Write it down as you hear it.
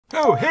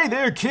Oh, hey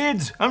there,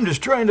 kids! I'm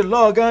just trying to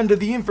log on to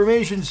the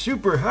information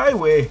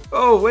superhighway.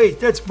 Oh,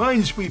 wait, that's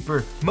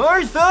Minesweeper.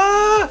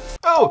 Martha!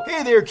 Oh,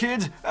 hey there,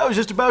 kids! I was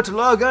just about to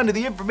log on to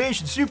the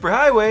information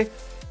superhighway.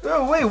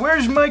 Oh, wait,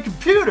 where's my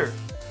computer?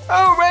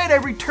 Oh, right, I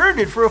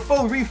returned it for a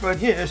full refund.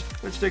 Yes,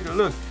 let's take a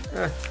look.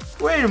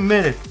 Wait a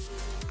minute.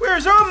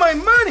 Where's all my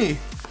money?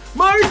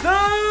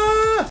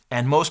 Martha!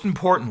 And most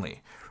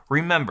importantly,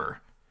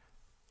 remember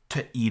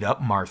to eat up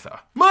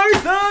Martha.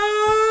 Martha!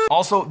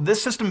 Also,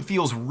 this system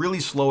feels really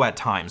slow at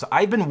times.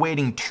 I've been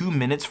waiting 2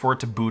 minutes for it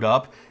to boot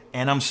up,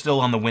 and I'm still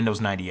on the Windows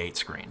 98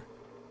 screen.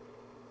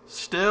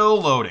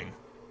 Still loading.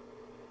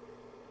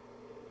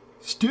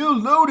 Still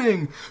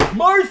loading.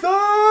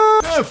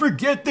 Martha!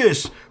 Forget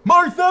this.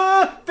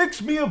 Martha, fix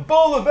me a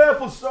bowl of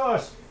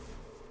applesauce.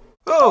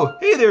 Oh,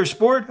 hey there,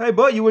 sport. I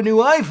bought you a new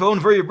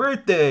iPhone for your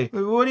birthday.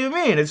 What do you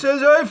mean? It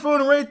says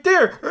iPhone right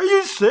there. Are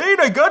you saying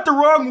I got the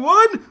wrong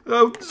one?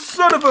 Oh,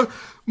 son of a...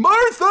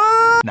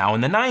 Martha! Now in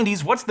the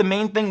 90s, what's the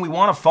main thing we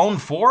want a phone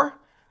for?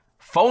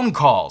 Phone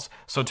calls.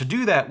 So to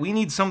do that, we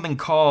need something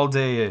called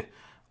a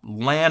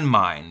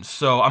landmine.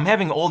 So I'm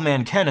having Old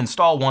Man Ken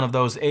install one of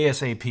those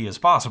ASAP as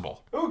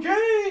possible.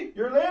 Okay,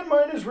 your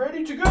landmine is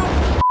ready to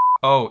go.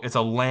 Oh, it's a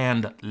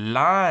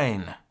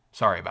landline.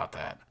 Sorry about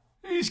that.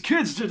 These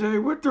kids today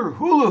with their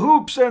hula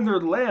hoops and their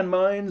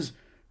landmines.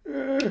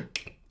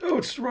 Oh,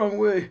 it's the wrong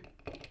way.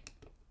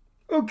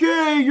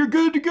 Okay, you're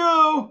good to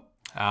go.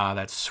 Ah,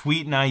 that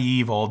sweet,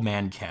 naive Old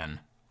Man Ken.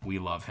 We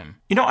love him.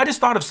 You know, I just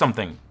thought of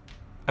something.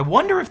 I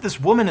wonder if this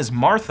woman is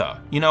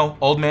Martha. You know,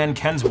 Old Man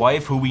Ken's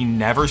wife who we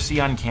never see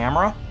on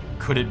camera?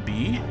 Could it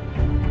be?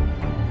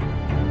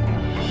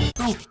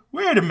 Oh,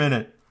 wait a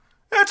minute.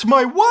 That's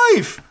my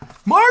wife!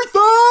 Martha!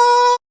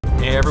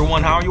 Hey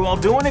everyone, how are you all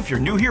doing? If you're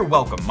new here,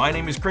 welcome. My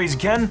name is Crazy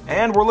Ken,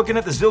 and we're looking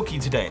at the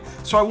Zilkee today.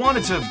 So I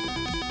wanted to...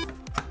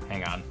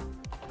 Hang on.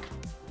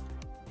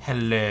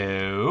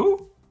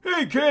 Hello?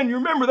 Hey Ken, you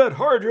remember that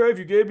hard drive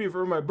you gave me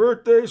for my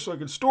birthday so I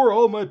could store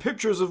all my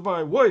pictures of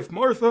my wife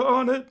Martha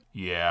on it?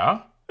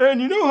 Yeah?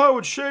 And you know how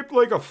it's shaped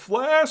like a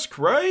flask,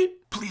 right?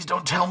 Please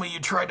don't tell me you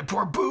tried to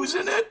pour booze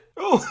in it.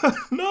 Oh,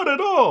 not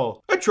at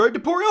all. I tried to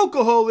pour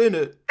alcohol in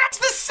it. That's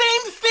the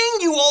same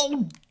thing, you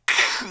old...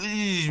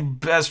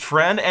 best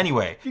friend.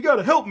 Anyway. You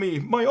gotta help me.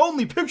 My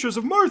only pictures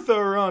of Martha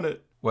are on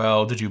it.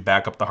 Well, did you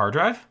back up the hard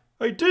drive?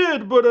 I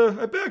did, but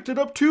I backed it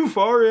up too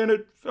far and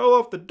it fell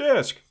off the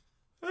desk.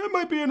 That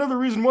might be another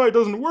reason why it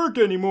doesn't work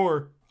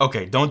anymore.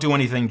 Okay, don't do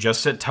anything.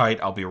 Just sit tight.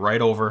 I'll be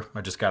right over.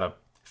 I just gotta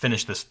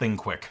finish this thing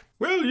quick.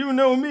 Well, you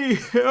know me.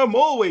 I'm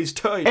always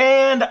tight.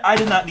 And I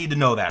did not need to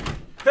know that.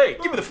 Hey,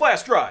 give me the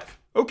flash drive.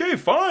 Okay,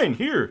 fine.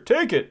 Here,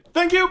 take it.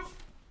 Thank you.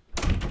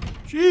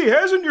 Gee,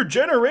 hasn't your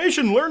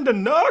generation learned to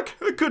knock?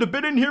 I could have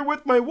been in here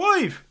with my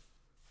wife.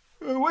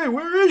 Wait,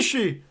 where is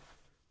she?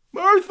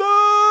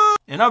 Martha!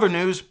 In other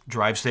news,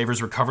 Drive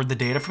Savers recovered the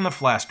data from the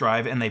flash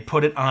drive and they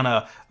put it on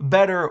a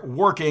better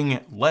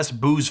working, less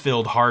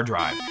booze-filled hard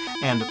drive.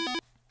 And...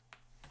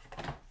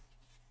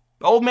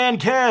 Old Man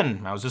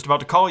Ken, I was just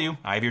about to call you.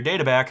 I have your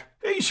data back.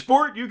 Hey,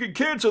 sport, you can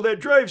cancel that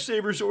Drive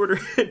Savers order.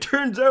 It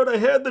turns out I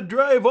had the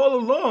drive all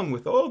along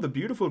with all the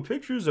beautiful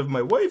pictures of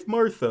my wife,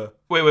 Martha.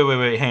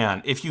 Wait, hang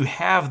on. If you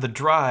have the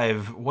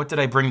drive, what did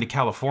I bring to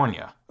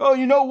California? Oh,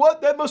 you know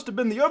what? That must have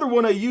been the other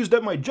one I used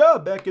at my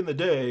job back in the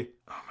day.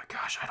 Oh my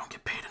gosh, I don't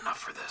get paid enough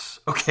for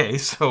this. Okay,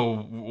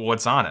 so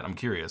what's on it? I'm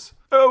curious.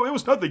 Oh, it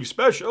was nothing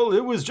special.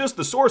 It was just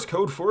the source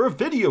code for a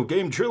video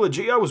game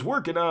trilogy I was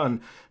working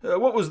on.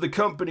 What was the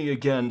company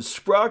again?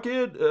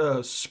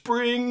 Sprocket?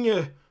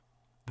 Spring?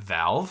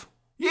 Valve?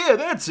 Yeah,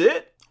 that's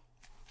it.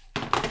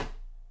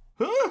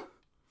 Huh?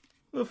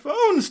 The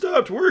phone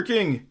stopped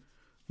working.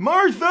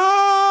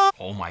 Martha!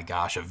 Oh my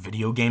gosh, a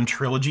video game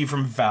trilogy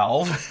from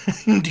Valve?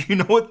 Do you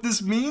know what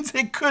this means?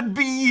 It could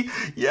be...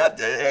 Yeah,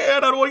 and I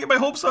don't want to get my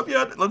hopes up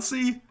yet. Let's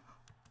see.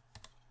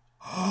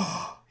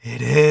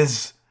 It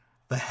is.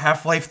 The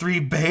Half-Life 3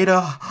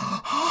 beta.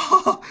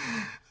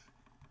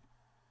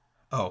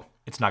 Oh,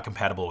 it's not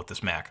compatible with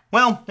this Mac.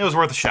 Well, it was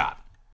worth a shot.